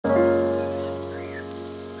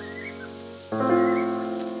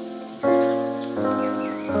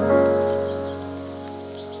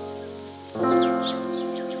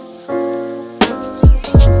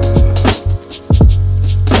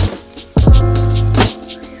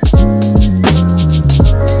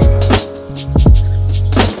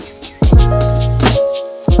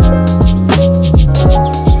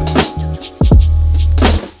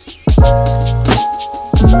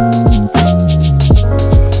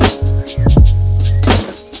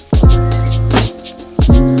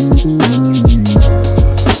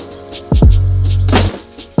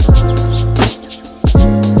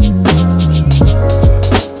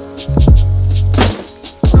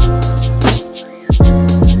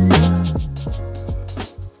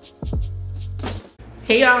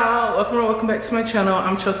Hey y'all, welcome back to my channel.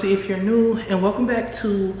 I'm Chelsea if you're new, and welcome back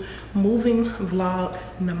to moving vlog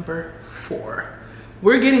number 4.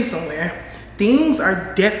 We're getting somewhere. Things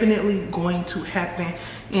are definitely going to happen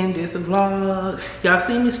in this vlog. Y'all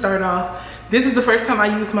see me start off. This is the first time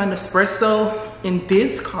I use my Nespresso, and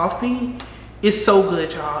this coffee is so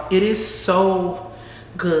good, y'all. It is so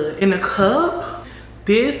good. In a cup,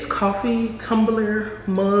 this coffee tumbler,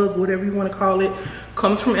 mug, whatever you want to call it,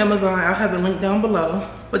 comes from Amazon. I'll have the link down below.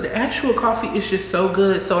 But the actual coffee is just so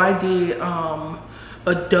good. So I did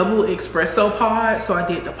a double espresso pod. So I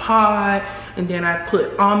did the pod, and then I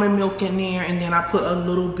put almond milk in there, and then I put a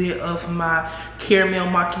little bit of my caramel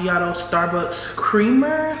macchiato Starbucks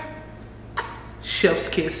creamer. Chef's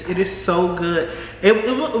kiss. It is so good. It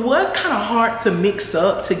was kind of hard to mix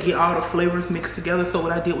up, to get all the flavors mixed together. So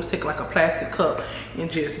what I did was take like a plastic cup and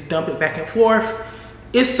just dump it back and forth.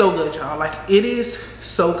 It's so good, y'all. Like, it is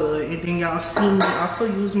so good. And then y'all see me also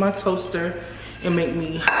use my toaster and make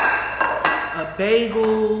me a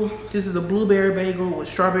bagel. This is a blueberry bagel with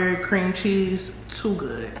strawberry cream cheese. Too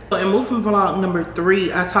good. So in moving vlog number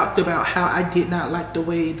 3, I talked about how I did not like the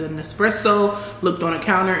way the Nespresso looked on the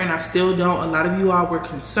counter, and I still don't. A lot of you all were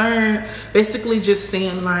concerned. Basically just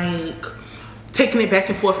saying like, taking it back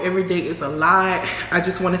and forth every day is a lot. I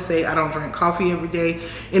just want to say I don't drink coffee every day.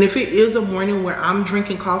 And if it is a morning where I'm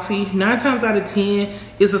drinking coffee, 9 times out of 10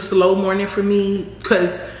 is a slow morning for me,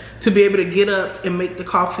 because to be able to get up and make the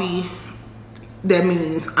coffee, that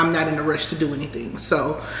means I'm not in a rush to do anything.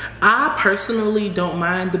 So I personally don't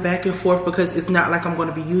mind the back and forth, because it's not like I'm going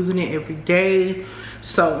to be using it every day.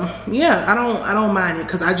 So yeah, I don't mind it,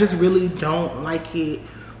 because I just really don't like it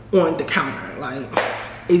on the counter. Like,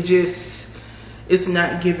 it's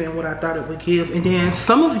not giving what I thought it would give. And then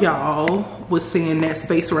some of y'all was saying that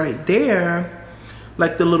space right there,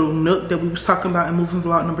 like the little nook that we was talking about in moving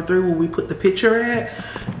vlog number 3, where we put the picture at,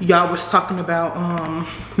 y'all was talking about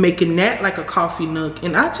making that like a coffee nook.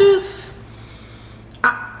 And I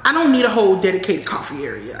don't need a whole dedicated coffee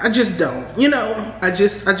area. I just don't, you know, I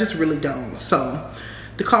just really don't. So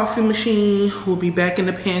the coffee machine will be back in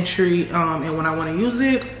the pantry, and when I want to use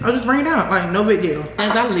it, I'll just bring it out. Like, no big deal.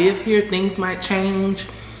 As I live here, things might change.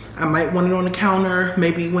 I might want it on the counter.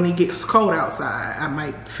 Maybe when it gets cold outside, I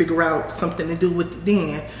might figure out something to do with it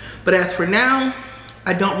then. But as for now,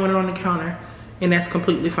 I don't want it on the counter, and that's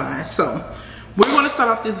completely fine. So we're going to start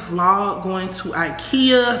off this vlog going to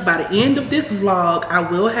Ikea. By the end of this vlog, I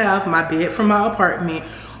will have my bed from my apartment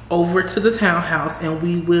over to the townhouse, and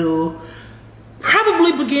we will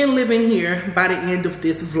probably begin living here by the end of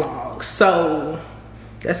this vlog. So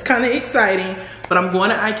that's kind of exciting. But I'm going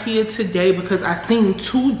to Ikea today because I seen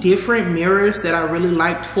 2 different mirrors that I really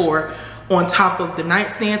liked for on top of the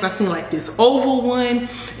nightstands. I seen like this oval one,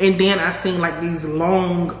 and then I seen like these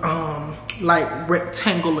long like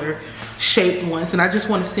rectangular shaped ones, and I just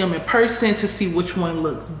want to see them in person to see which one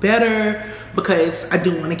looks better, because I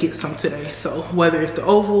do want to get some today. So whether it's the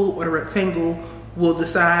oval or the rectangle, we'll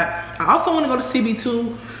decide. I also want to go to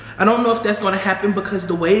CB2. I don't know if that's going to happen, because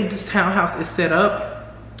the way this townhouse is set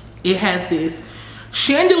up, it has this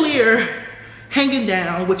chandelier hanging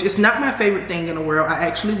down, which is not my favorite thing in the world. I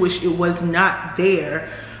actually wish it was not there,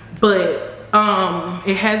 but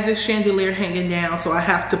it has this chandelier hanging down, so I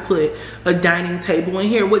have to put a dining table in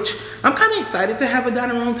here, which I'm kind of excited to have a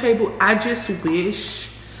dining room table. I just wish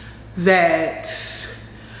that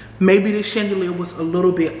maybe the chandelier was a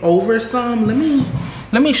little bit over some.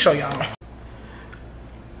 Let me show y'all.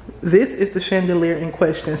 This is the chandelier in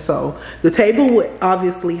question. So the table would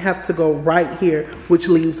obviously have to go right here, which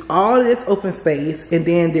leaves all this open space, and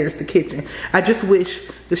then there's the kitchen. I just wish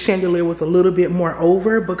the chandelier was a little bit more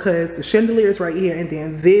over, because the chandelier is right here, and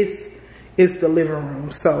then this is the living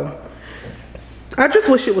room. So I just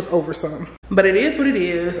wish it was over some. But it is what it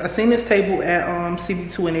is. I seen this table at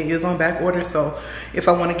CB2, and it is on back order. So if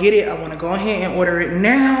I want to get it, I want to go ahead and order it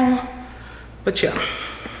now. But yeah,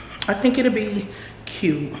 I think it'll be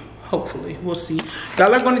cute. Hopefully, we'll see.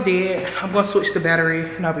 Y'all are gonna dead. I'm gonna switch the battery,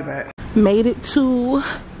 and I'll be back. Made it to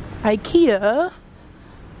Ikea.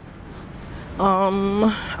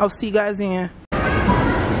 I'll see you guys in.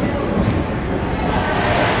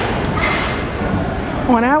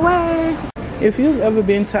 On our way. If you've ever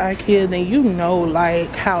been to Ikea, then you know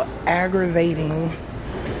like how aggravating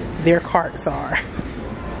their carts are.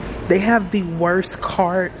 They have the worst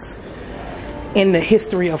carts in the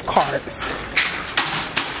history of carts.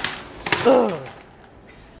 Ugh.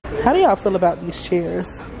 How do y'all feel about these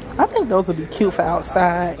chairs? I think those would be cute for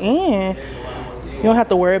outside, and you don't have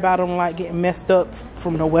to worry about them like getting messed up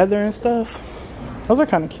from the weather and stuff. Those are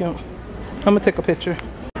kind of cute. I'm gonna take a picture.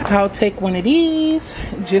 I'll take one of these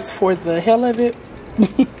just for the hell of it.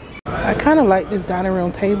 I kind of like this dining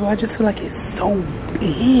room table. I just feel like it's so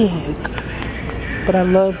big. But I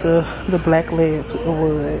love the black legs with the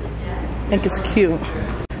wood. I think it's cute.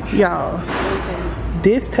 Y'all,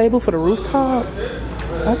 this table for the rooftop,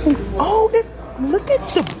 I think, oh, look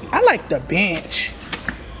at I like the bench.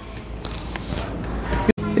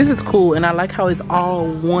 This is cool, and I like how it's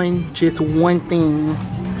all just one thing.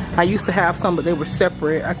 I used to have some, but they were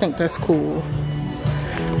separate. I think that's cool.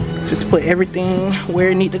 Just put everything where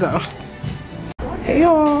it needs to go. Hey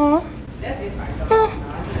y'all.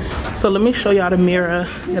 So let me show y'all the mirror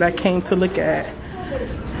that I came to look at.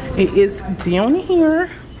 It is down here.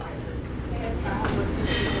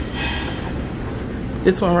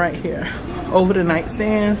 This one right here. Over the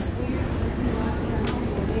nightstands.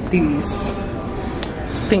 These.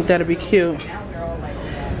 I think that'll be cute.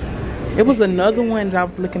 It was another one that I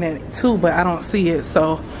was looking at too, but I don't see it.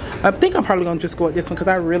 So I think I'm probably gonna just go with this one because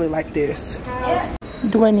I really like this.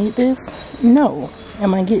 Do I need this? No.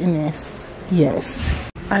 Am I getting this? Yes.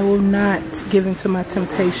 I will not give into my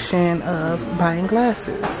temptation of buying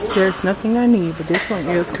glasses. There's nothing I need, but this one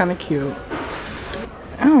is kind of cute.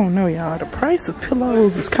 I don't know, y'all. The price of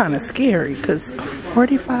pillows is kind of scary because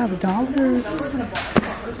 $45.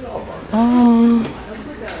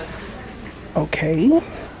 Okay.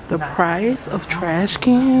 The price of trash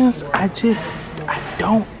cans, I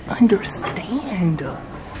don't understand.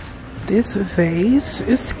 This vase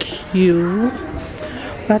is cute.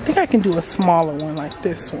 But I think I can do a smaller one like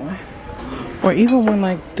this one. Or even one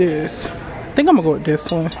like this. I think I'm gonna go with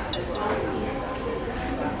this one.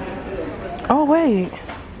 Oh wait.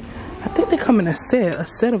 I think they come in a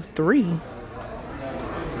set of 3.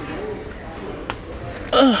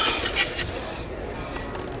 Ugh.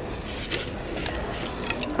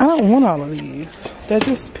 I don't want all of these. That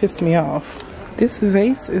just pissed me off. This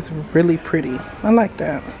vase is really pretty. I like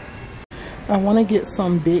that. I want to get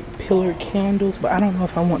some big pillar candles, but I don't know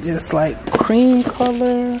if I want this like cream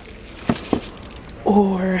color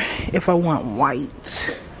or if I want white.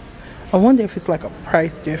 I wonder if it's like a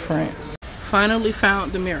price difference. Finally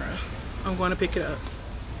found the mirror. I'm going to pick it up.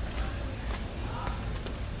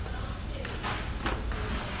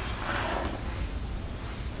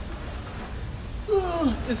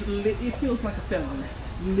 It feels like a felony,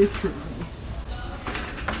 literally.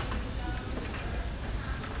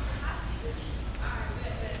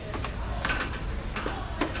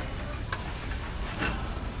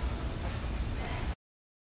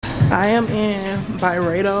 I am in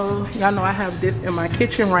Byredo. Y'all know I have this in my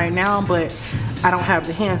kitchen right now, but I don't have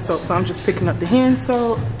the hand soap, so I'm just picking up the hand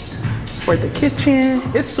soap for the kitchen.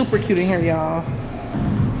 It's super cute in here, y'all.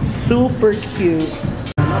 Super cute.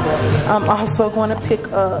 I'm also going to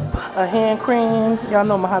pick up a hand cream. Y'all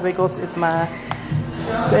know Mojave Ghost is my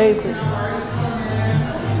favorite.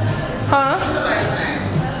 Huh?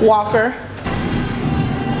 Walker.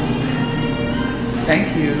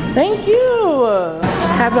 Thank you. Thank you.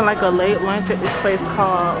 Having like a late lunch at this place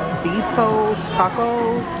called Bepo's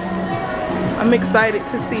Tacos. I'm excited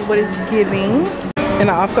to see what it's giving. And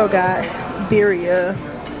I also got birria.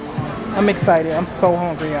 I'm excited. I'm so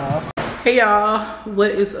hungry, y'all. Hey y'all,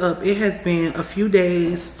 what is up? It has been a few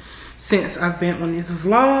days since I've been on this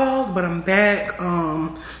vlog, but I'm back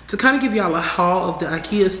to kind of give y'all a haul of the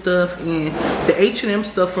Ikea stuff, and the H&M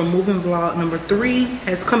stuff from moving vlog number 3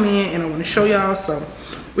 has come in, and I want to show y'all. So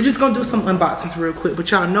we're just gonna do some unboxings real quick,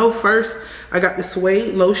 but y'all know first I got the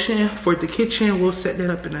suede lotion for the kitchen. We'll set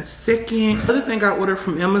that up in a second. The other thing I ordered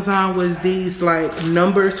from Amazon was these like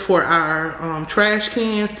numbers for our trash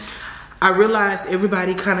cans. I realized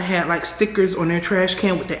everybody kind of had like stickers on their trash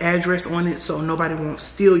can with the address on it, so nobody won't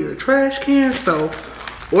steal your trash can. So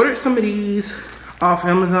ordered some of these off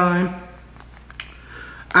Amazon.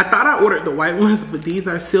 I thought I ordered the white ones, but these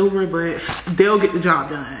are silver, but they'll get the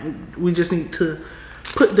job done. We just need to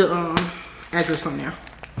put the address on there.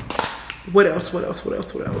 What else?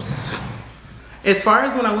 As far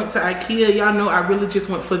as when I went to Ikea, y'all know I really just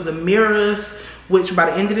went for the mirrors, which by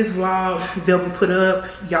the end of this vlog, they'll be put up.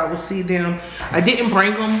 Y'all will see them. I didn't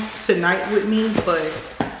bring them tonight with me, but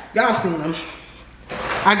y'all seen them.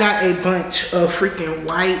 I got a bunch of freaking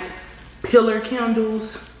white pillar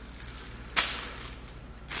candles.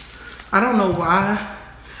 I don't know why.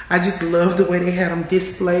 I just love the way they had them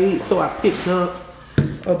displayed, so I picked up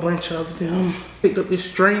a bunch of them. Picked up this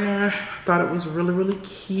strainer. Thought it was really, really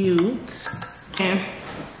cute. And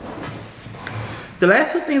the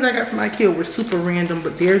last 2 things I got from Ikea were super random,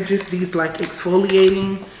 but they're just these like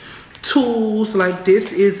exfoliating tools. Like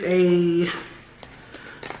this is a,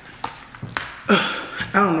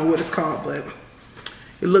 I don't know what it's called, but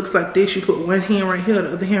it looks like this. You put one hand right here,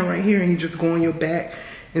 the other hand right here, and you just go on your back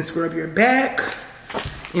and scrub your back.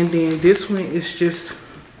 And then this one is just,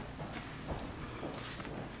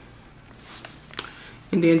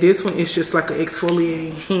 like an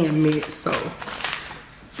exfoliating hand mitt. So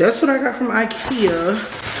that's what I got from Ikea.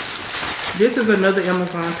 This is another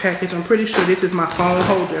Amazon package. I'm pretty sure this is my phone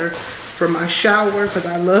holder for my shower, because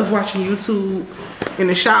I love watching YouTube in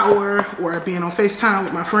the shower, or being on FaceTime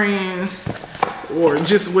with my friends, or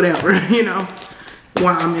just whatever, you know,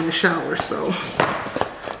 while I'm in the shower. So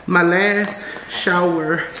my last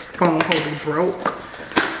shower phone holder broke,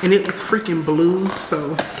 and it was freaking blue,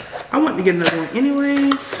 so I wanted to get another one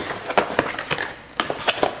anyways.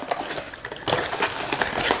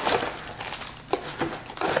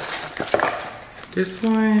 This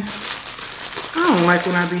one, I don't like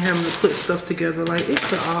when I be having to put stuff together. Like, it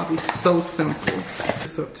could all be so simple.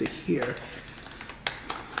 It's up to here.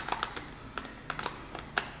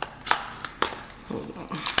 Hold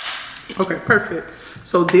on. Okay, perfect.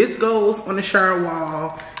 So this goes on the shower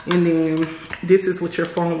wall, and then this is what your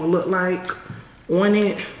phone will look like on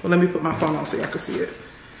it. Well, let me put my phone on so y'all can see it.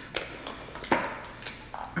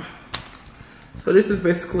 So this is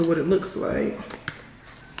basically what it looks like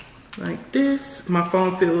this. My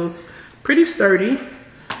phone feels pretty sturdy,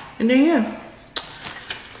 and then yeah,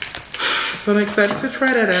 so I'm excited to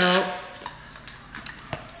try that out.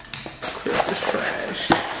 Clear up this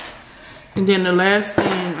trash. And then the last thing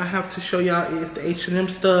I have to show y'all is the H&M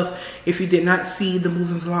stuff. If you did not see the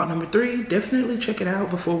moving vlog number 3, definitely check it out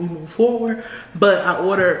before we move forward. But I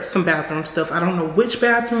ordered some bathroom stuff. I don't know which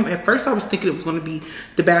bathroom. At first I was thinking it was going to be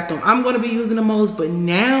the bathroom I'm going to be using the most, but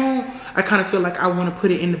now I kind of feel like I want to put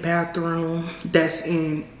it in the bathroom that's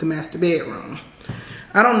in the master bedroom.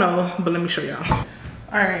 I don't know, but let me show y'all.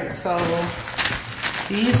 Alright, so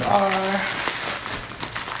these are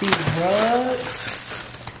the rugs.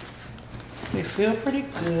 They feel pretty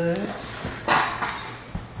good.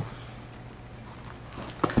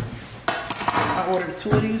 I ordered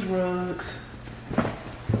 2 of these rugs.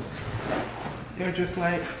 They're just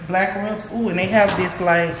like black rugs. Ooh, and they have this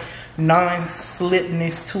like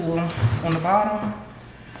non-slipness to them on the bottom.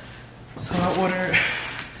 So I ordered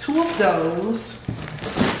 2 of those.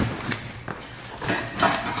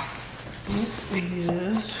 This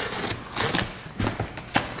is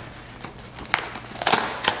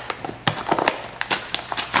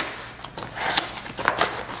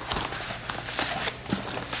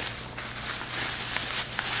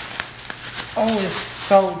oh, it's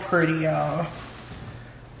so pretty, y'all.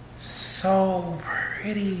 So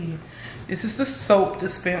pretty. This is the soap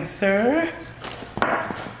dispenser.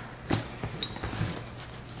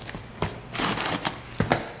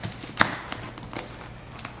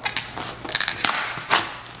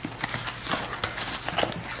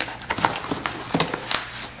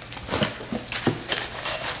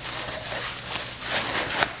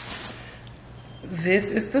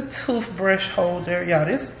 This is the toothbrush holder. Y'all,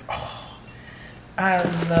 this, oh, I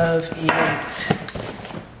love it.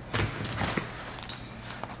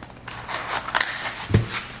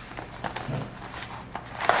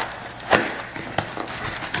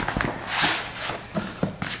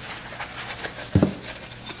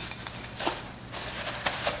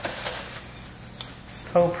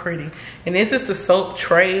 So pretty. And this is the soap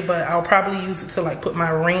tray, but I'll probably use it to like put my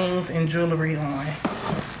rings and jewelry on.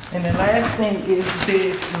 And the last thing is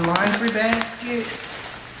this laundry basket.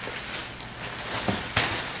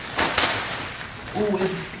 Ooh,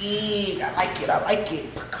 it's big. I like it. I like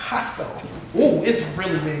it. Picasso. Ooh, it's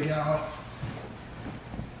really big, y'all.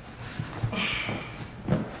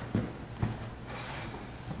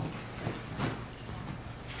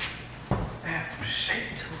 Let's add some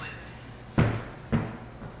shape to it.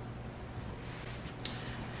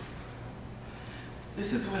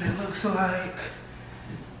 This is what it looks like.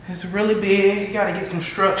 It's really big. You gotta get some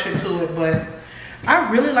structure to it, but I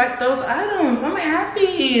really like those items. I'm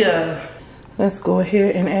happy. Let's go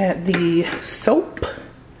ahead and add the soap.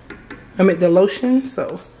 I mean the lotion.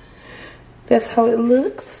 So that's how it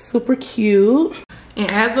looks. Super cute.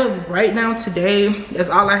 And as of right now, today, that's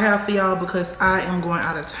all I have for y'all because I am going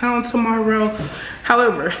out of town tomorrow.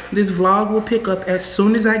 However, this vlog will pick up as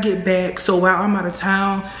soon as I get back. So while I'm out of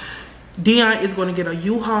town, Dion is going to get a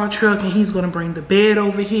U-Haul truck and he's going to bring the bed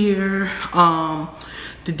over here,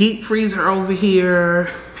 the deep freezer over here,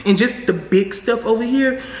 and just the big stuff over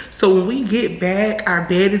here. So when we get back, our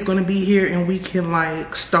bed is going to be here and we can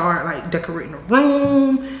like start like decorating the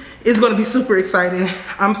room. It's going to be super exciting.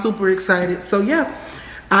 I'm super excited. So yeah,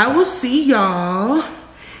 I will see y'all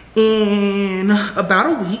in about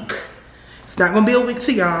a week. It's not going to be a week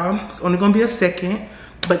to y'all. It's only going to be a second.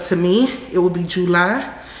 But to me, it will be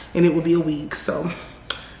July. And it will be a week. So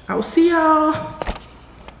I will see y'all.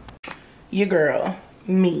 Your girl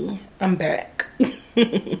me, I'm back.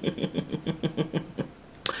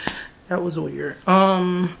 That was weird.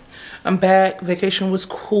 I'm back. Vacation was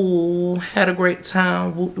cool. Had a great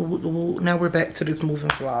time. Woo, woo, woo. Now we're back to this moving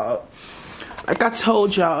vlog. Like I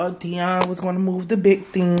told y'all, Dion was going to move the big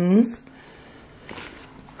things.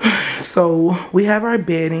 So we have our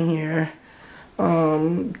bed in here.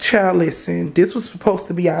 Child, listen, this was supposed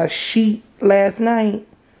to be our sheet last night.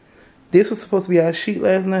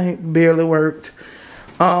 Barely worked.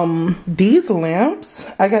 These lamps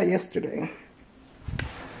I got yesterday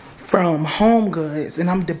from Home Goods, and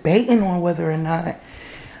I'm debating on whether or not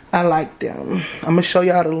I like them. I'm gonna show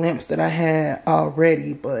y'all the lamps that I had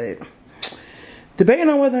already, but debating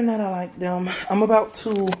on whether or not I like them. I'm about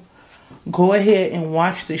to go ahead and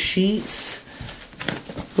wash the sheets,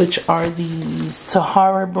 which are these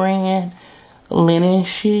Sephora brand linen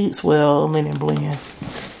sheets. Well, linen blend.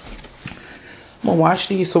 I'm gonna wash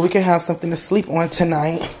these so we can have something to sleep on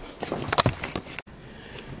tonight.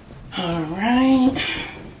 All right.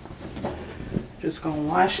 Just gonna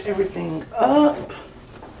wash everything up.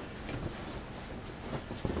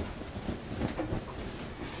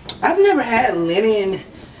 I've never had linen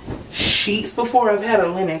sheets before. I've had a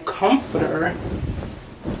linen comforter.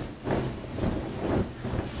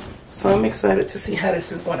 So I'm excited to see how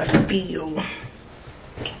this is gonna feel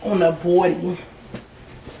on the body.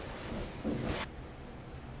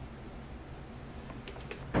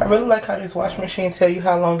 I really like how this washing machine tell you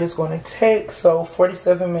how long it's going to take. So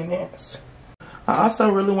 47 minutes. I also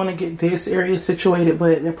really want to get this area situated,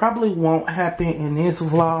 but it probably won't happen in this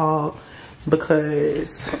vlog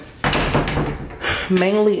because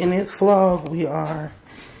mainly in this vlog we are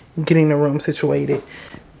getting the room situated.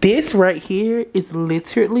 This right here is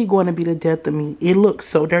literally going to be the death of me. It looks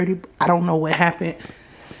so dirty. I don't know what happened.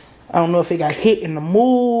 I don't know if it got hit in the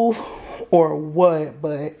move or what,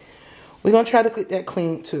 but we're going to try to get that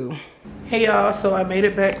clean too. Hey y'all, so I made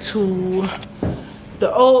it back to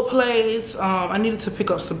the old place. I needed to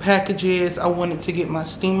pick up some packages. I wanted to get my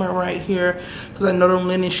steamer right here because I know them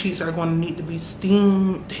linen sheets are going to need to be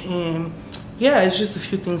steamed. And yeah, it's just a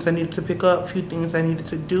few things I needed to pick up, a few things I needed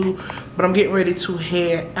to do. But I'm getting ready to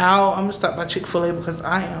head out. I'm going to stop by Chick-fil-A because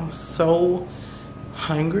I am so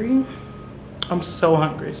hungry. I'm so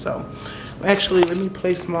hungry. So actually, let me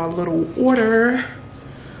place my little order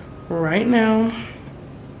right now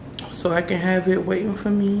so I can have it waiting for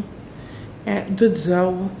me at the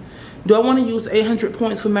door. Do I want to use 800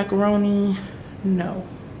 points for macaroni? No,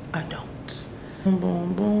 I don't. Boom,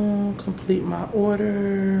 boom, boom. Complete my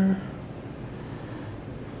order.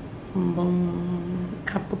 Boom.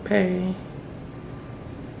 Apple Pay.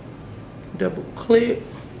 Double click.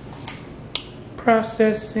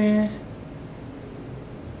 Processing.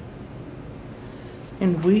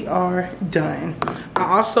 And we are done.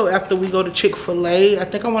 I also, after we go to Chick-fil-A, I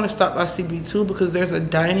think I want to stop by CB2 because there's a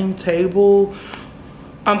dining table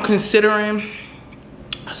I'm considering.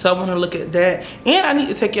 So I want to look at that. And I need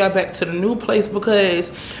to take y'all back to the new place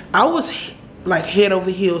because I was like head over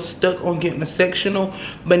heels stuck on getting a sectional.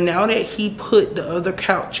 But now that he put the other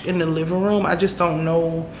couch in the living room, I just don't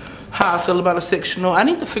know how I feel about a sectional. I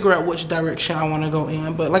need to figure out which direction I want to go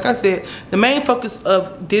in. But like I said, the main focus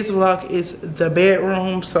of this vlog is the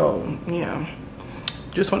bedroom. So yeah,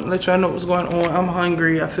 just want to let y'all know what's going on. I'm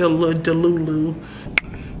hungry. I feel a little delulu.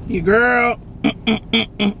 Your girl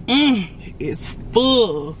is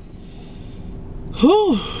full.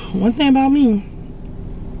 Whew. One thing about me,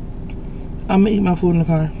 I'm gonna eat my food in the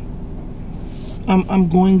car. I'm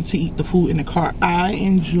going to eat the food in the car. I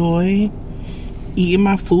enjoy eating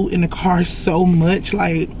my food in the car so much.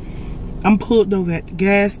 Like, I'm pulled over at the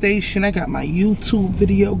gas station. I got my YouTube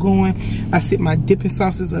video going. I set my dipping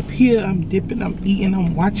sauces up here. I'm dipping, I'm eating,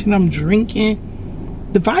 I'm watching, I'm drinking.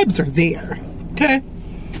 The vibes are there, okay?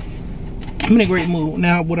 I'm in a great mood.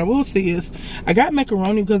 Now, what I will say is, I got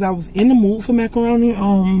macaroni because I was in the mood for macaroni.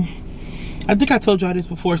 I think I told y'all this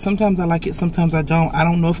before. Sometimes I like it, sometimes I don't. I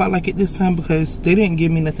don't know if I like it this time because they didn't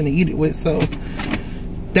give me nothing to eat it with. So,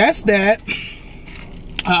 that's that.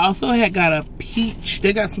 I also had got a peach.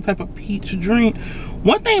 They got some type of peach drink.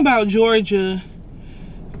 One thing about Georgia,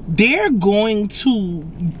 they're going to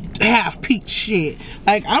have peach shit.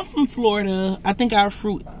 Like, I'm from Florida. I think our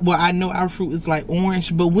fruit, well, I know our fruit is like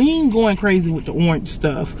orange, but we ain't going crazy with the orange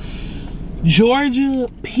stuff. Georgia,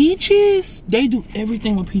 peaches, they do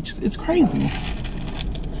everything with peaches. It's crazy.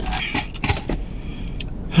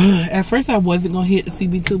 At first, I wasn't going to hit the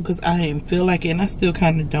CB2 because I didn't feel like it, and I still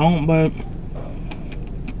kind of don't, but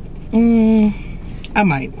I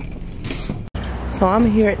might. So I'm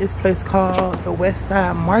here at this place called the West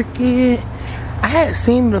Side Market. I had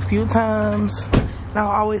seen it a few times And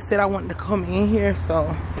I always said I wanted to come in here,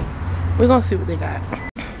 so we're gonna see what they got.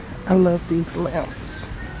 I love these lamps.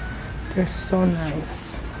 They're so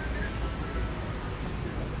nice.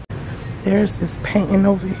 There's this painting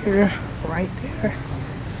over here, right there.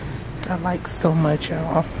 I like so much,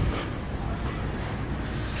 y'all.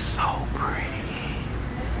 So pretty.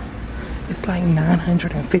 It's like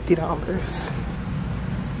 $950.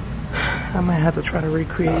 I might have to try to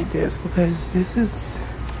recreate this because this is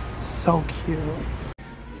so cute.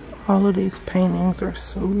 All of these paintings are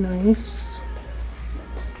so nice.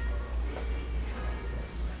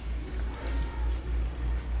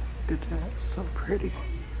 Look at that, so pretty.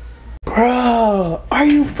 Bro, are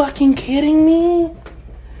you fucking kidding me?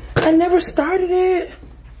 I never started it.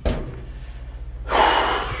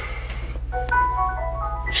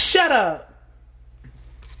 Shut up.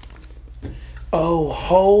 Oh,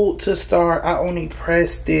 hold to start. I only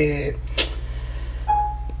pressed it.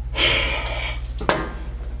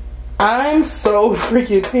 I'm so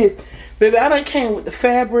freaking pissed. Baby, I done came with the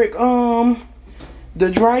fabric,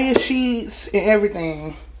 the dryer sheets and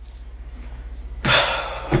everything.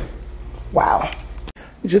 Wow.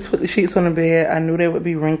 Just put the sheets on the bed. I knew they would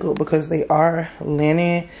be wrinkled because they are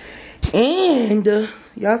linen. And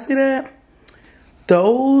y'all see that?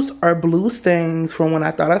 Those are blue stains from when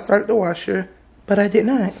I thought I started the washer, but I did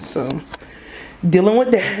not. So dealing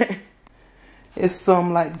with that. It's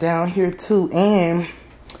some like down here too. And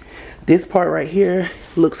this part right here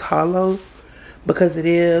looks hollow because it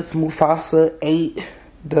is Mufasa ate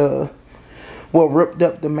ripped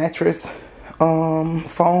up the mattress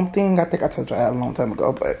foam thing. I think I told you that a long time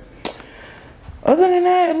ago, but other than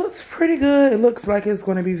that, it looks pretty good. It looks like it's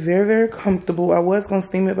going to be very, very comfortable. I was going to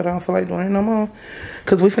steam it, but I don't feel like doing it no more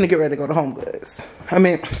because we finna get ready to go to Home Goods. I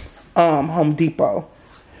mean, Home Depot.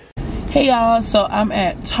 Hey y'all, so I'm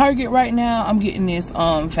at Target right now. I'm getting this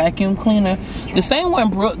vacuum cleaner, the same one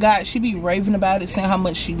Brooke got. She be raving about it, saying how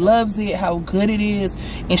much she loves it, how good it is,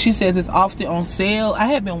 and she says it's often on sale. I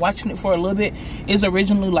had been watching it for a little bit. It's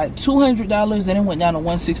originally like $200, then it went down to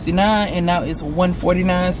 $169, and now it's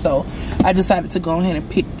 $149. So I decided to go ahead and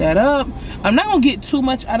pick that up. I'm not gonna get too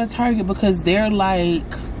much out of Target because they're like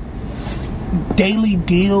daily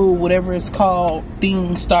deal, whatever it's called,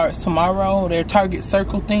 thing starts tomorrow. Their Target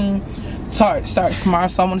Circle thing starts tomorrow,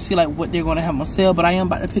 so I want to see like what they're going to have on sale. But I am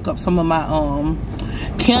about to pick up some of my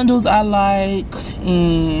candles I like,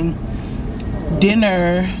 and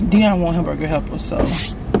dinner. Dion want hamburger helper, so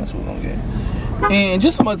that's what we're gonna get, and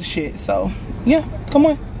just some other shit. So yeah, come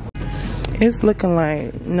on. It's looking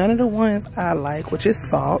like none of the ones I like, which is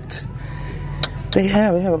salt. They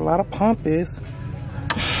have a lot of Pampas,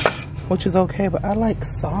 which is okay, but I like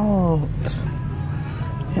salt.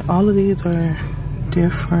 And all of these are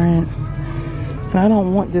different. And I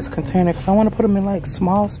don't want this container because I want to put them in like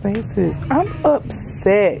small spaces. I'm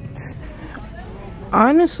upset.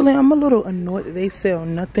 Honestly, I'm a little annoyed that they sell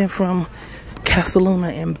nothing from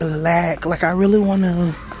Casaluna in black. Like, I really want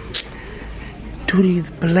to do these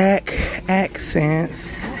black accents.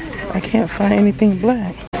 I can't find anything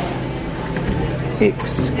black.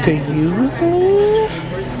 Excuse me?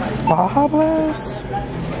 Baja Blast?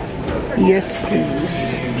 Yes,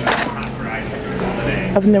 please.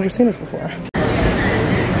 I've never seen this before.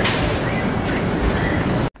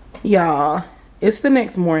 Y'all, it's the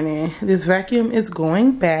next morning. This vacuum is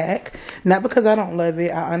going back. Not because I don't love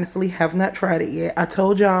it. I honestly have not tried it yet. I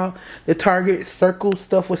told y'all the Target Circle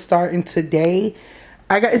stuff was starting today.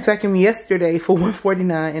 I got this vacuum yesterday for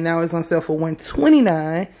 $149, and now it's on sale for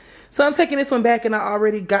 $129. So I'm taking this one back, and I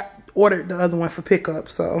already ordered the other one for pickup.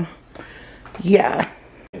 So yeah.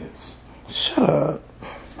 Shut up.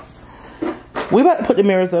 We about to put the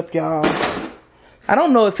mirrors up, y'all. I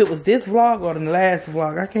don't know if it was this vlog or the last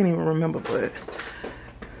vlog. I can't even remember, but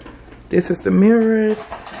this is the mirrors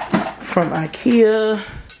from Ikea.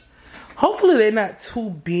 Hopefully they're not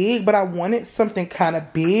too big, but I wanted something kind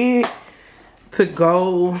of big to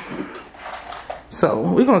go. So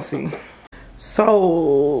we're gonna see.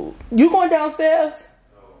 So you going downstairs?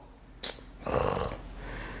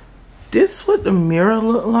 This what the mirror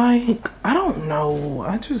look like? I don't know.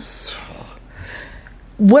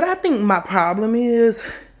 What I think my problem is,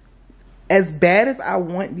 as bad as I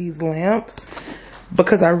want these lamps,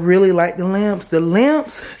 because I really like the lamps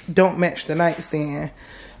don't match the nightstand.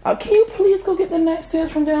 Can you please go get the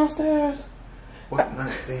nightstands from downstairs? What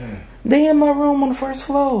nightstand? They in my room on the first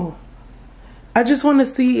floor. I just want to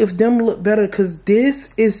see if them look better, because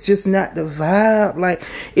this is just not the vibe. Like,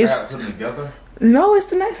 it's put them together? No, it's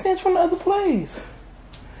the nightstands from the other place.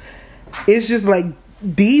 It's just like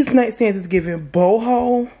these nightstands is giving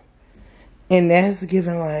boho, and that's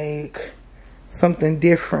giving like something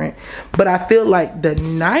different. But I feel like the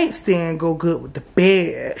nightstand go good with the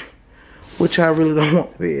bed, which I really don't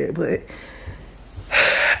want the bed, but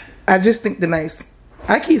I just think the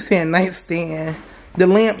I keep saying nightstand. The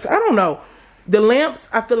lamps, I don't know. The lamps,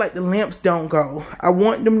 I feel like the lamps don't go. I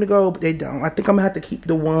want them to go, but they don't. I think I'm gonna have to keep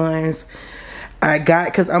the ones I got,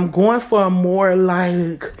 because I'm going for a more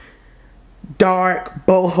like dark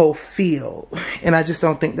boho feel, and I just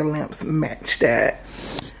don't think the lamps match that.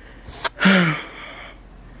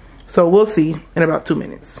 So we'll see in about 2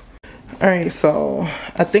 minutes. All right, so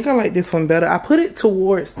I think I like this one better. I put it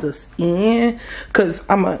towards this end because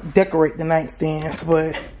I'm gonna decorate the nightstands,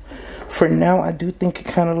 but for now I do think it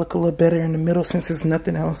kind of look a little better in the middle since there's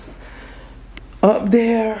nothing else up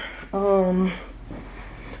there.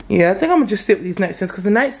 Yeah, I think I'm gonna just sit with these nightstands because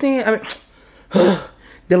the nightstand, I mean,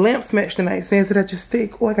 the lamps match the nightstands that I just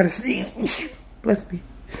stick. Oh, I gotta see. Bless me.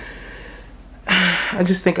 I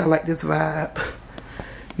just think I like this vibe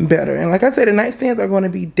better. And like I said, the nightstands are going to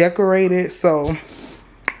be decorated, so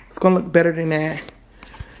it's going to look better than that.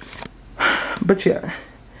 But yeah,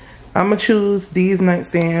 I'm going to choose these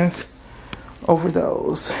nightstands over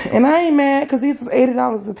those. And I ain't mad because these is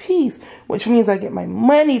 $80 a piece, which means I get my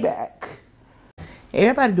money back.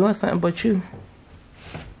 Everybody doing something but you.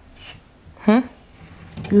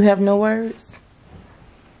 You have no words?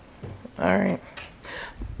 All right.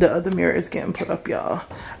 The other mirror is getting put up, y'all.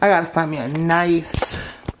 I gotta find me a nice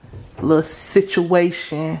little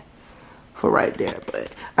situation for right there,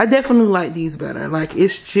 but I definitely like these better. Like,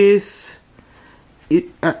 it's just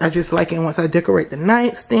I just like it once I decorate the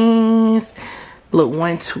nightstands. Look,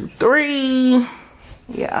 1, 2, 3.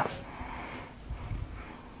 Yeah.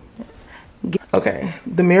 Okay,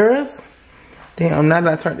 the mirrors. Damn, now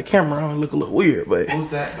that I turned the camera on, it look a little weird, but who's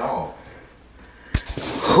that dog?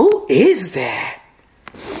 Who is that?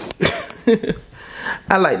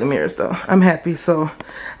 I like the mirrors though. I'm happy, so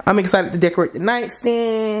I'm excited to decorate the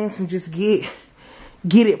nightstands and just get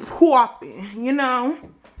it popping, you know.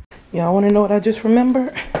 Y'all want to know what I just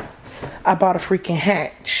remembered? I bought a freaking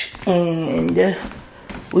hatch, and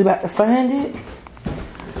we about to find it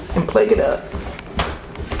and plug it up.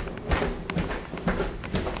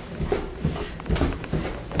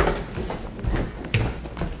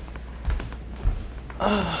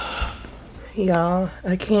 Y'all,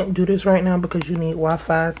 I can't do this right now because you need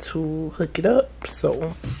Wi-Fi to hook it up.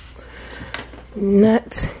 So,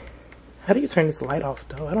 how do you turn this light off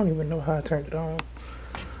though? I don't even know how I turned it on.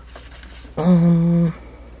 How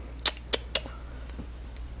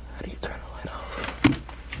do you turn the light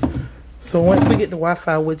off? So once we get the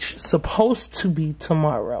Wi-Fi, which is supposed to be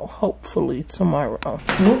tomorrow, hopefully tomorrow.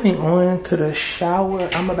 Moving on to the shower,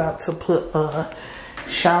 I'm about to put a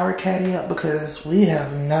shower caddy up because we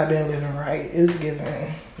have not been living right. It's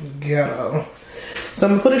giving ghetto. So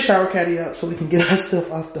I'm gonna put a shower caddy up so we can get our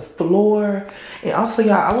stuff off the floor. And also,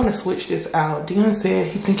 y'all, I want to switch this out. Dion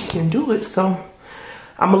said he think he can do it, so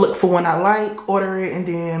I'm gonna look for one I like, order it, and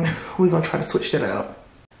then we're gonna try to switch that out.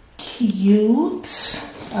 Cute.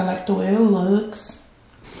 I like the way it looks.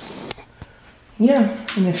 Yeah,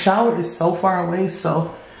 and the shower is so far away,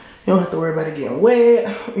 so you don't have to worry about it getting wet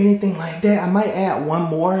or anything like that. I might add one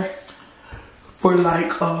more for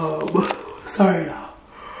like, sorry y'all.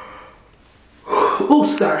 Oh,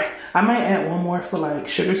 sorry. I might add one more for like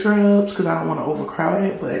sugar scrubs because I don't want to overcrowd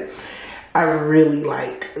it, but I really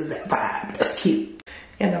like that vibe. That's cute.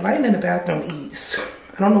 And the lighting in the bathroom is,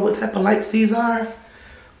 I don't know what type of lights these are,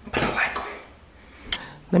 but I like them.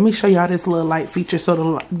 Let me show y'all this little light feature.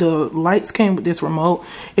 So the lights came with this remote.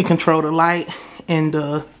 It controlled the light and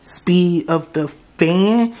the speed of the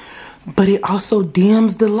fan, but it also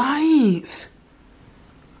dims the lights.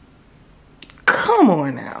 Come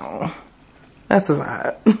on now. That's a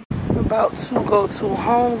vibe. I'm about to go to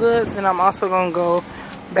Home Goods, and I'm also gonna go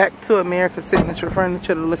back to America's Signature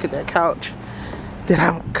Furniture to look at that couch that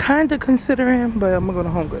I'm kind of considering, but I'm gonna go to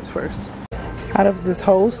Home Goods first. Out of this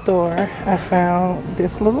whole store, I found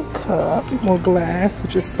this little cup with glass,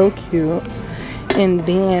 which is so cute. And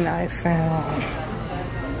then I found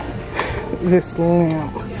this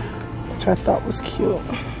lamp, which I thought was cute.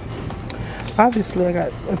 Obviously, I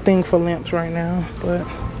got a thing for lamps right now, but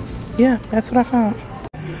yeah, that's what I found.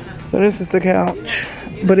 So this is the couch,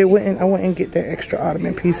 but I wouldn't get that extra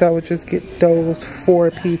ottoman piece. I would just get those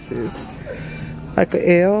 4 pieces, like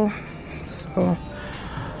a L. So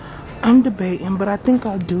I'm debating, but I think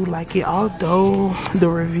I do like it. Although the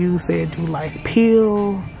reviews say it do like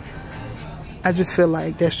peel, I just feel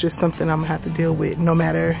like that's just something I'm gonna have to deal with, no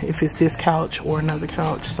matter if it's this couch or another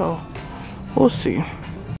couch. So we'll see.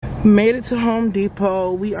 Made it to Home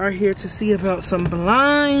Depot. We are here to see about some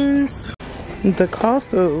blinds. The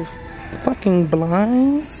cost of fucking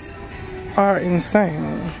blinds are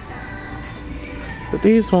insane. But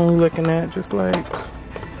these ones we're looking at, just like,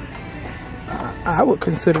 I would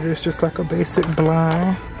consider this just like a basic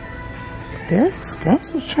blind. They're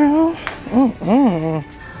expensive, child.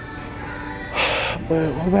 But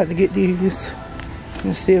we're about to get these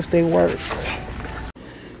and see if they work.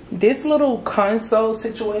 This little console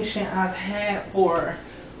situation I've had for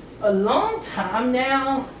a long time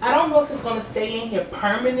now. I don't know if it's gonna stay in here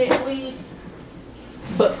permanently,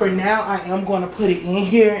 but for now I am gonna put it in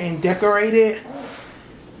here and decorate it.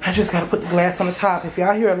 I just gotta put the glass on the top. If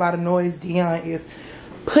y'all hear a lot of noise, Dion is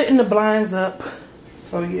putting the blinds up.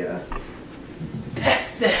 So yeah,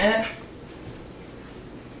 that's that.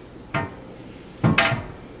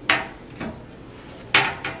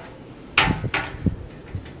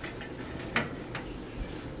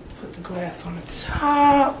 Put the glass on the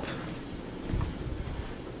top.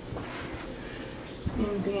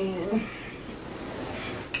 And then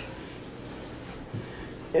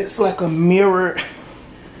it's like a mirrored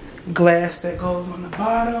glass that goes on the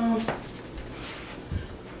bottom.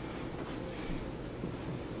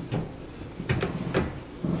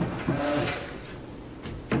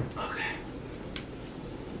 Okay.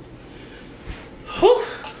 Whew.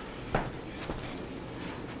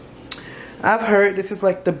 I've heard this is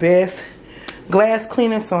like the best glass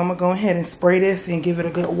cleaner, so I'm gonna go ahead and spray this and give it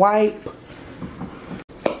a good wipe.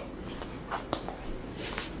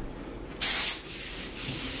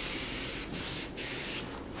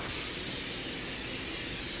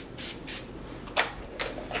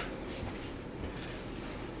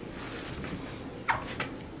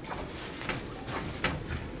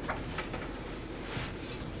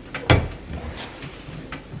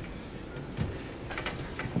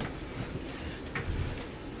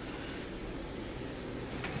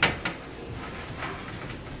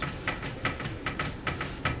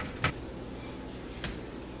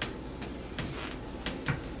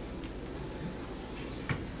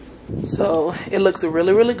 So it looks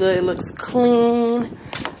really, really good. It looks clean.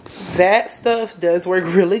 That stuff does work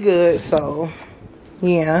really good. So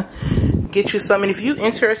yeah, get you some. And if you're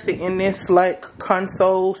interested in this like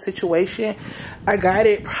console situation, I got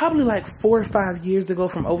it probably like 4 or 5 years ago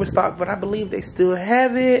from Overstock, but I believe they still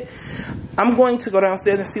have it. I'm going to go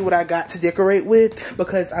downstairs and see what I got to decorate with,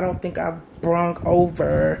 because I don't think I've brung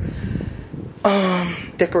over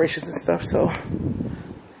decorations and stuff. So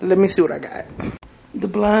let me see what I got. The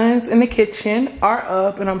blinds in the kitchen are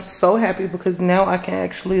up, and I'm so happy because now I can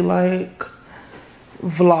actually like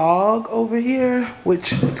vlog over here,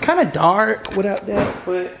 which it's kind of dark without that,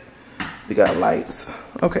 but we got lights.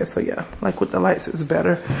 Okay, so yeah, like with the lights it's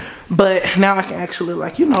better, but now I can actually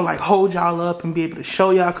like, you know, like hold y'all up and be able to show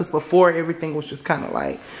y'all, because before everything was just kind of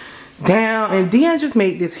like down. And Dion just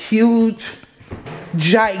made this huge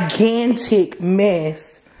gigantic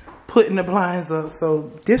mess putting the blinds up,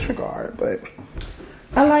 so disregard. But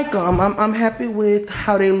I like them. I'm happy with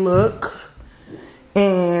how they look,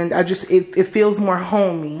 and I just it feels more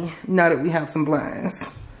homey now that we have some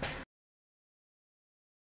blinds.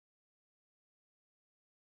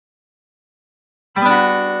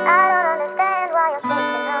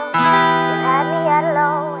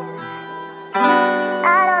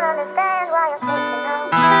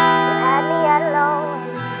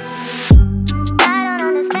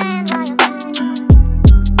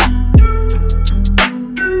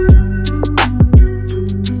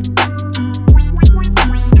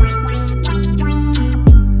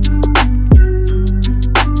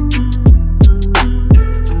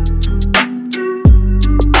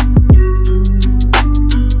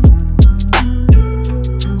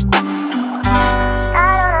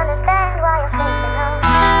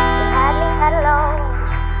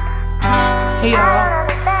 Hey y'all,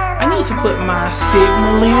 I need to put my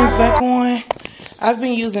Sigma lens back on. I've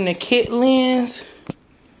been using the kit lens.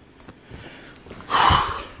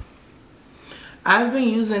 I've been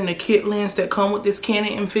using the kit lens that come with this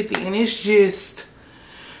Canon M50, and it's just,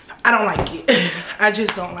 I don't like it. I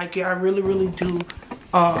just don't like it. I really, really do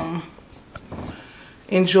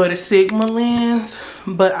enjoy the Sigma lens,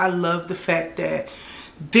 but I love the fact that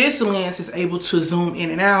this lens is able to zoom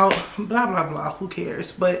in and out, blah, blah, blah, who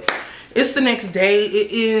cares? But it's the next day.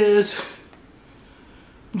 It is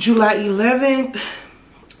July 11th,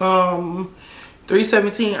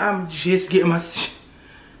 3:17. I'm just getting my,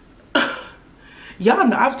 y'all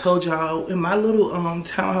know, I've told y'all in my little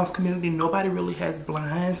townhouse community, nobody really has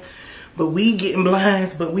blinds, but we getting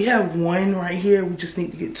blinds. But we have one right here. We just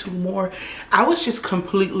need to get 2 more. I was just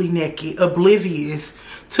completely naked, oblivious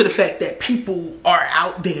to the fact that people are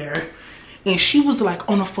out there and she was like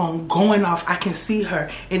on the phone going off. I can see her,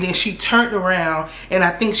 and then she turned around and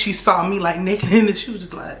I think she saw me like naked, and she was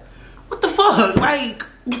just like, what the fuck, like.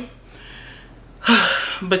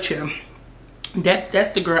 But yeah,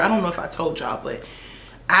 that's the girl. I don't know if I told y'all, but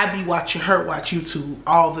I be watching her watch YouTube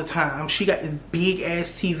all the time. She got this big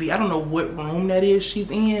ass TV. I don't know what room that is she's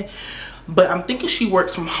in, but I'm thinking she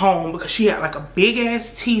works from home because she had like a big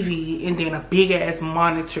ass TV and then a big ass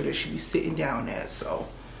monitor that she be sitting down at. So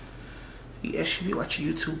yeah, she be watching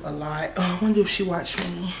YouTube a lot. I wonder if she watch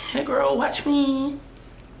me. Hey girl, watch me.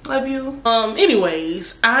 Love you.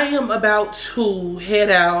 Anyways, I am about to head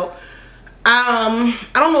out. I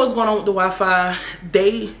don't know what's going on with the Wi-Fi.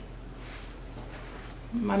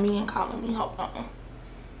 My man calling me. Hold on.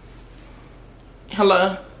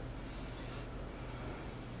 Hello.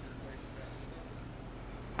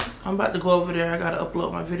 I'm about to go over there. I gotta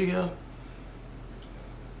upload my video.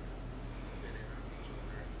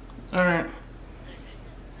 All right.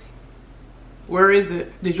 Where is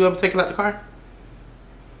it? Did you ever take it out the car?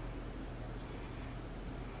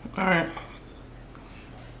 All right.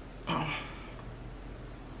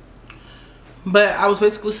 But I was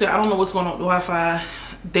basically saying, I don't know what's going on with the Wi-Fi.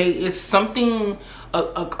 It's something,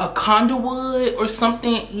 a conduit or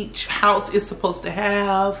something each house is supposed to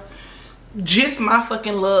have. Just my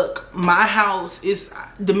fucking luck, my house is,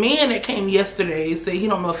 the man that came yesterday said he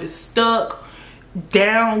don't know if it's stuck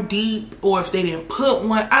down deep or if they didn't put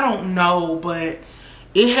one. I don't know, but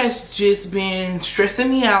it has just been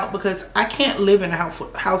stressing me out because I can't live in a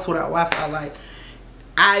house without Wi-Fi. Like,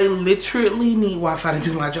 I literally need Wi-Fi to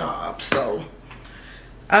do my job. So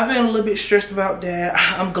I've been a little bit stressed about that.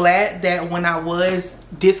 I'm glad that when I was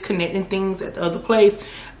disconnecting things at the other place,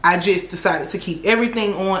 I just decided to keep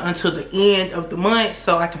everything on until the end of the month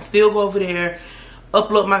so I can still go over there,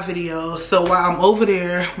 upload my videos. So while I'm over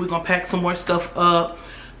there, we're gonna pack some more stuff up,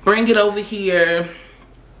 bring it over here.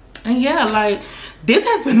 And yeah, like, this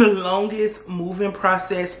has been the longest moving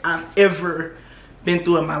process I've ever been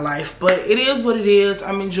through in my life, but it is what it is.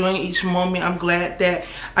 I'm enjoying each moment. I'm glad that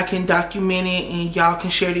I can document it and y'all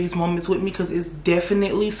can share these moments with me because it's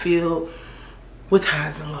definitely filled with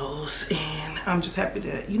highs and lows, and I'm just happy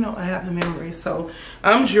that, you know, I have the memories. So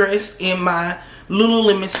I'm dressed in my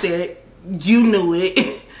Lululemon set. You knew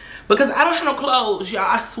it. Because I don't have no clothes, y'all.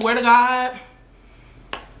 I swear to God,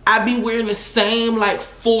 I be wearing the same like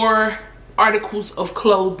 4 articles of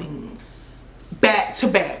clothing back to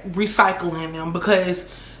back, recycling them, because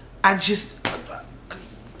I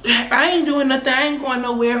ain't doing nothing. I ain't going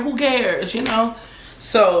nowhere. Who cares, you know?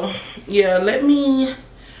 So yeah, let me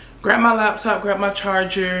grab my laptop, grab my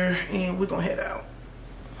charger, and we're gonna head out.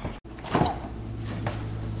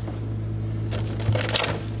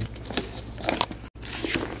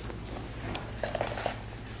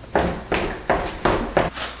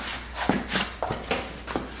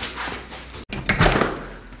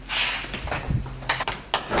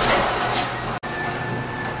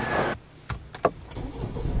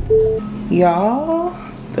 Y'all,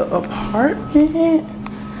 the apartment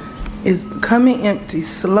is becoming empty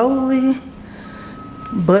slowly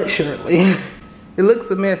but surely. It looks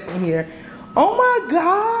a mess in here. Oh my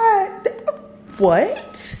God.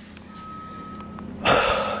 What?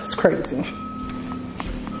 It's crazy.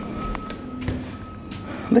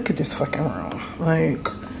 Look at this fucking room. Like,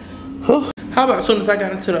 how about as soon as I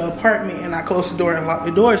got into the apartment and I closed the door and locked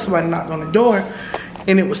the door, somebody knocked on the door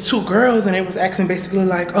and it was 2 girls and they was asking basically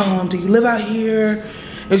like, do you live out here?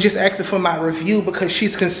 And just asking for my review because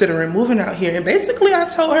she's considering moving out here. And basically I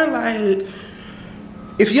told her, like,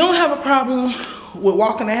 if you don't have a problem with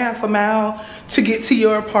walking a half a mile to get to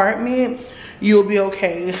your apartment, you'll be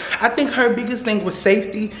okay. I think her biggest thing was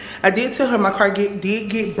safety. I did tell her my car did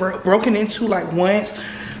get broken into like once.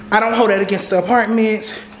 I don't hold that against the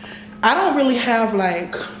apartments. I don't really have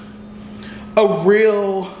like a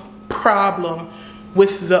real problem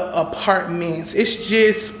with the apartments. It's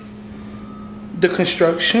just the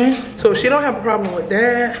construction. So if she don't have a problem with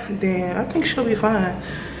that, then I think she'll be fine.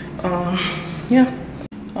 Yeah.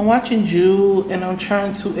 I'm watching Jude and I'm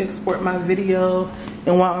trying to export my video.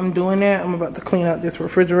 And while I'm doing that, I'm about to clean out this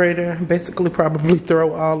refrigerator. Basically probably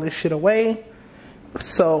throw all this shit away.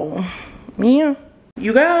 So, yeah.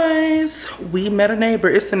 You guys, we met a neighbor.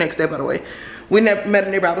 It's the next day, by the way. We met a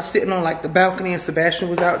neighbor. I was sitting on like the balcony and Sebastian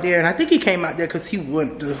was out there. And I think he came out there because he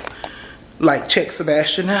wanted to like check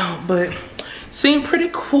Sebastian out. But seemed pretty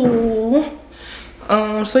cool.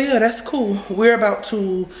 So yeah, that's cool. We're about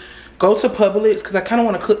to go to Publix because I kind of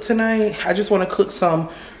want to cook tonight. I just want to cook some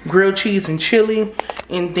grilled cheese and chili.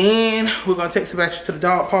 And then we're going to take Sebastian to the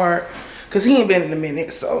dog park because he ain't been in a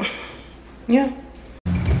minute. So, yeah.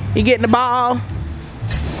 You getting the ball?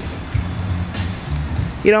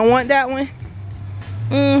 You don't want that one?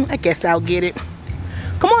 I guess I'll get it.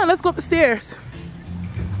 Come on, let's go up the stairs.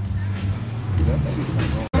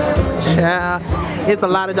 Yeah, it's a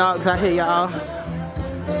lot of dogs out here, y'all.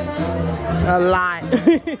 A lot.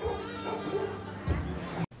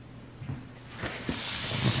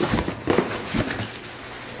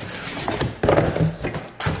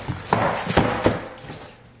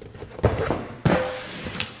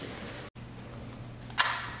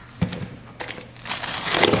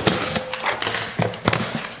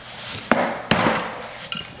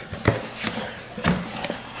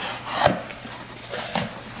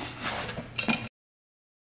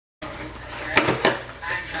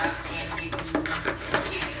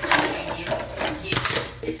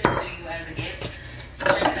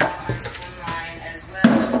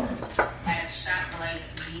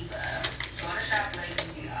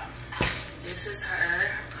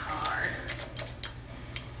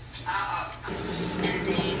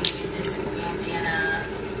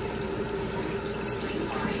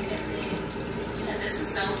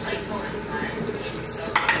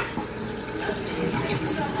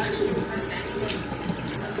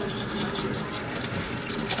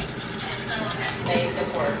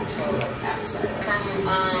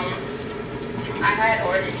 I had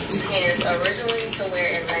ordered these pants originally to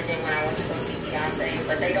wear in London when I went to go see Beyonce,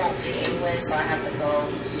 but they don't fit anyway, so I have to go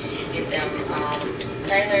get them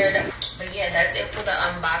tailored. But yeah, that's it for the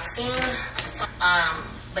unboxing.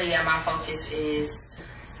 But yeah, my focus is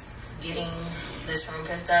getting this room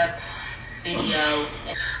picked up, video,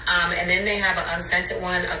 and then they have an unscented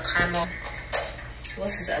one, a caramel.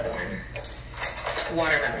 What's this other one?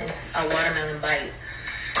 Watermelon, a watermelon bite.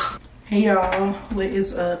 Hey y'all, what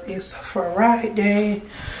is up? It's Friday.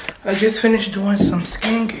 I just finished doing some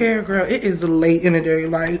skincare, girl. It is late in the day,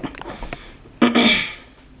 like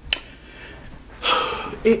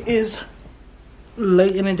it is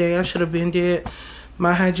late in the day. I should have been did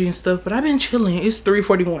my hygiene stuff, but I've been chilling. It's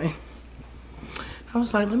 3:41. I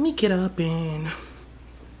was like, let me get up and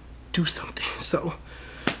do something. So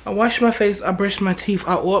I washed my face, I brushed my teeth,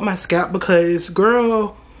 I oiled my scalp because,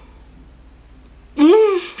 girl,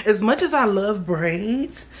 as much as I love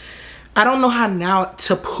braids, I don't know how now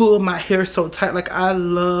to pull my hair so tight. Like, I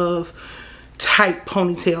love tight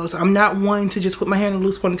ponytails. I'm not one to just put my hair in a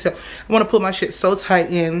loose ponytail. I want to put my shit so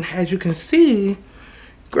tight in. As you can see,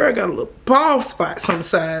 girl, I got a little bald spots on the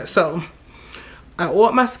side. So I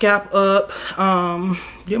oiled my scalp up,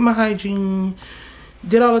 did my hygiene,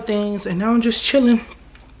 did all the things, and now I'm just chilling.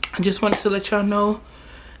 I just wanted to let y'all know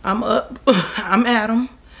I'm up. I'm at 'em.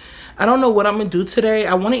 I don't know what I'm gonna do today.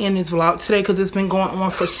 I want to end this vlog today because it's been going on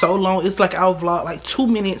for so long. It's like I'll vlog like 2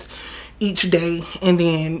 minutes each day and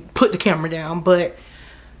then put the camera down. But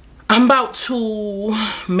I'm about to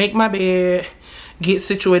make my bed, get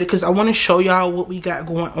situated, because I want to show y'all what we got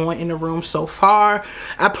going on in the room so far.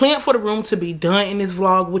 I planned for the room to be done in this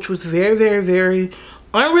vlog, which was very, very, very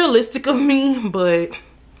unrealistic of me, but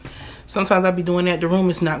sometimes I be doing that. The room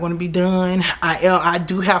is not going to be done. I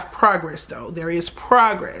do have progress though. There is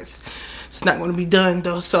progress. It's not going to be done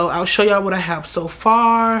though. So I'll show y'all what I have so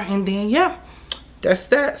far. And then yeah, that's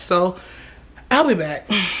that. So I'll be back.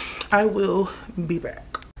 I will be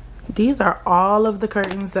back. These are all of the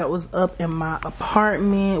curtains that was up in my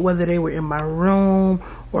apartment, whether they were in my room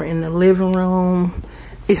or in the living room.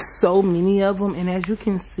 It's so many of them. And as you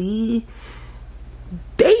can see,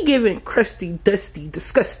 they giving crusty, dusty,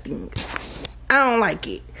 disgusting. I don't like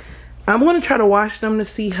it. I'm going to try to wash them to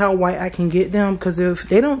see how white I can get them, because if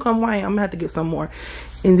they don't come white, I'm going to have to get some more.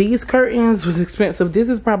 And these curtains was expensive. This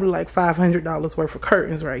is probably like $500 worth of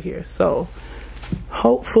curtains right here. So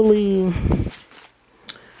hopefully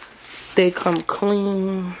they come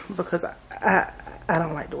clean, because I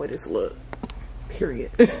don't like the way this look.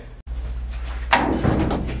 Period.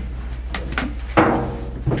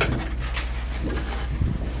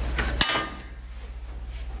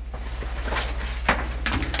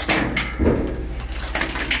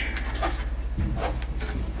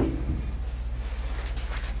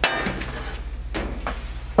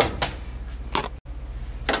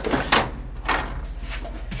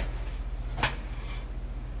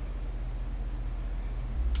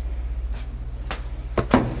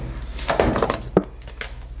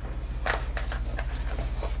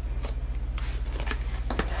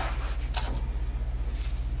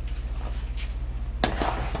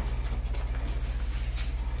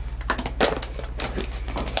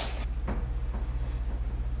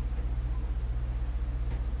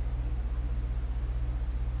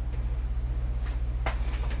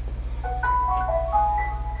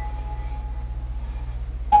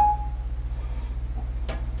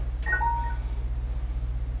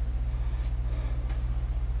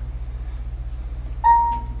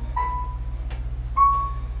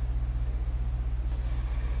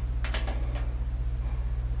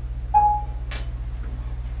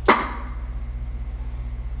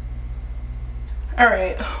 All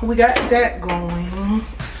right, we got that going.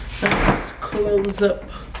 Let's close up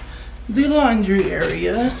the laundry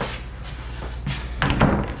area.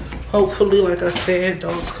 Hopefully, like I said,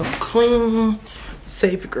 those come clean.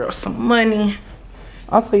 Save your girl some money.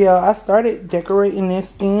 Also, y'all, I started decorating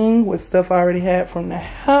this thing with stuff I already had from the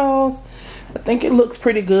house. I think it looks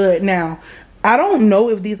pretty good. Now, I don't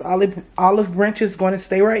know if these olive branches going to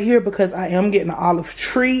stay right here because I am getting an olive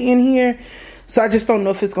tree in here. So I just don't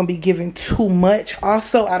know if it's going to be giving too much.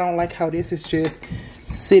 Also, I don't like how this is just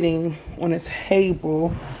sitting on a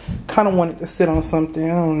table. Kind of want it to sit on something.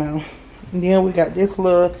 I don't know. And then we got this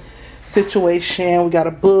little situation. We got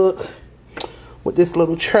a book with this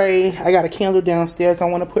little tray. I got a candle downstairs I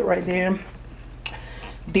want to put right there.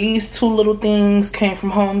 These two little things came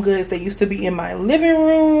from Home Goods. They used to be in my living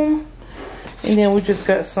room. And then we just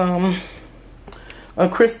got a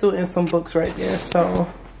crystal and some books right there. So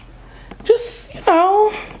just, you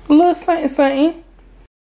know, a little something, something.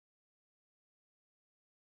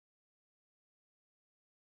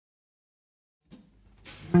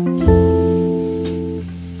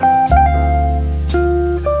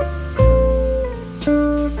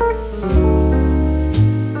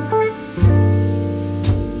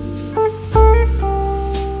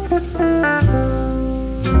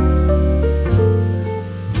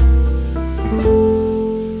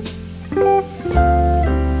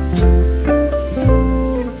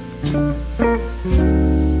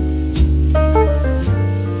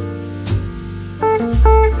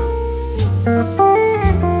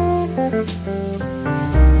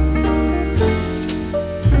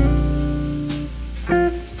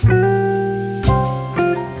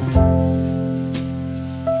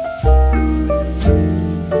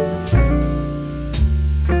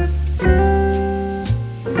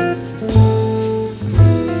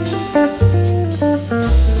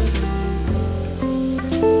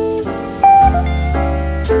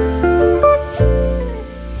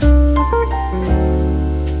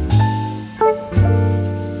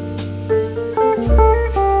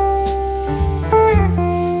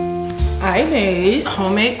 I made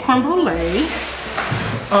homemade creme brulee.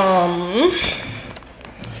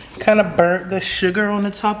 Kind of burnt the sugar on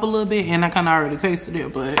the top a little bit, and I kind of already tasted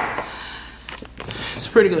it, but it's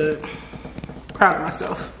pretty good. Proud of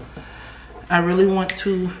myself. I really want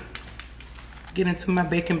to get into my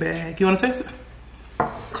baking bag. You want to taste it?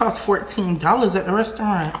 Cost $14 at the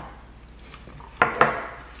restaurant.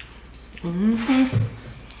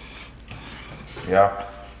 Yeah.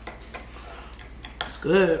 It's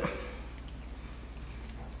good.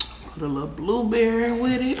 Put a little blueberry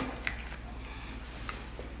with it.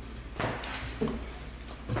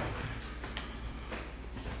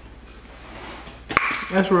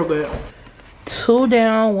 That's real good. 2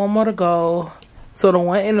 down, 1 more to go. So the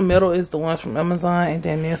one in the middle is the one from Amazon, and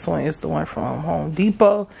then this one is the one from Home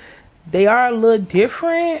Depot. They are a little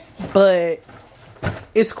different, but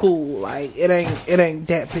it's cool. Like it ain't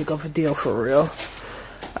that big of a deal for real.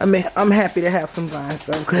 I mean, I'm happy to have some vines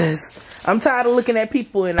though, because I'm tired of looking at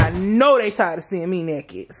people, and I know they tired of seeing me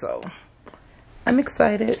naked. So I'm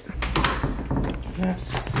excited. Let's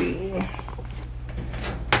see.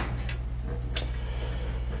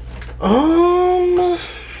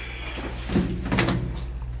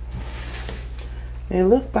 They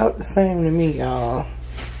look about the same to me, y'all.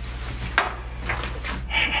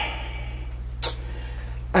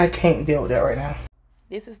 I can't deal with that right now.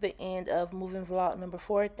 This is the end of moving vlog number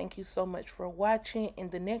 4. Thank you so much for watching. In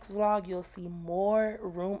the next vlog, you'll see more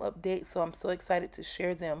room updates. So I'm so excited to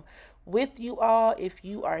share them with you all. If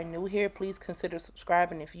you are new here, please consider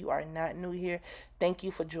subscribing. If you are not new here, thank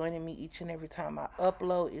you for joining me each and every time I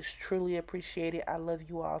upload. It's truly appreciated. I love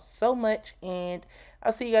you all so much, and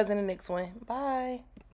I'll see you guys in the next one. Bye.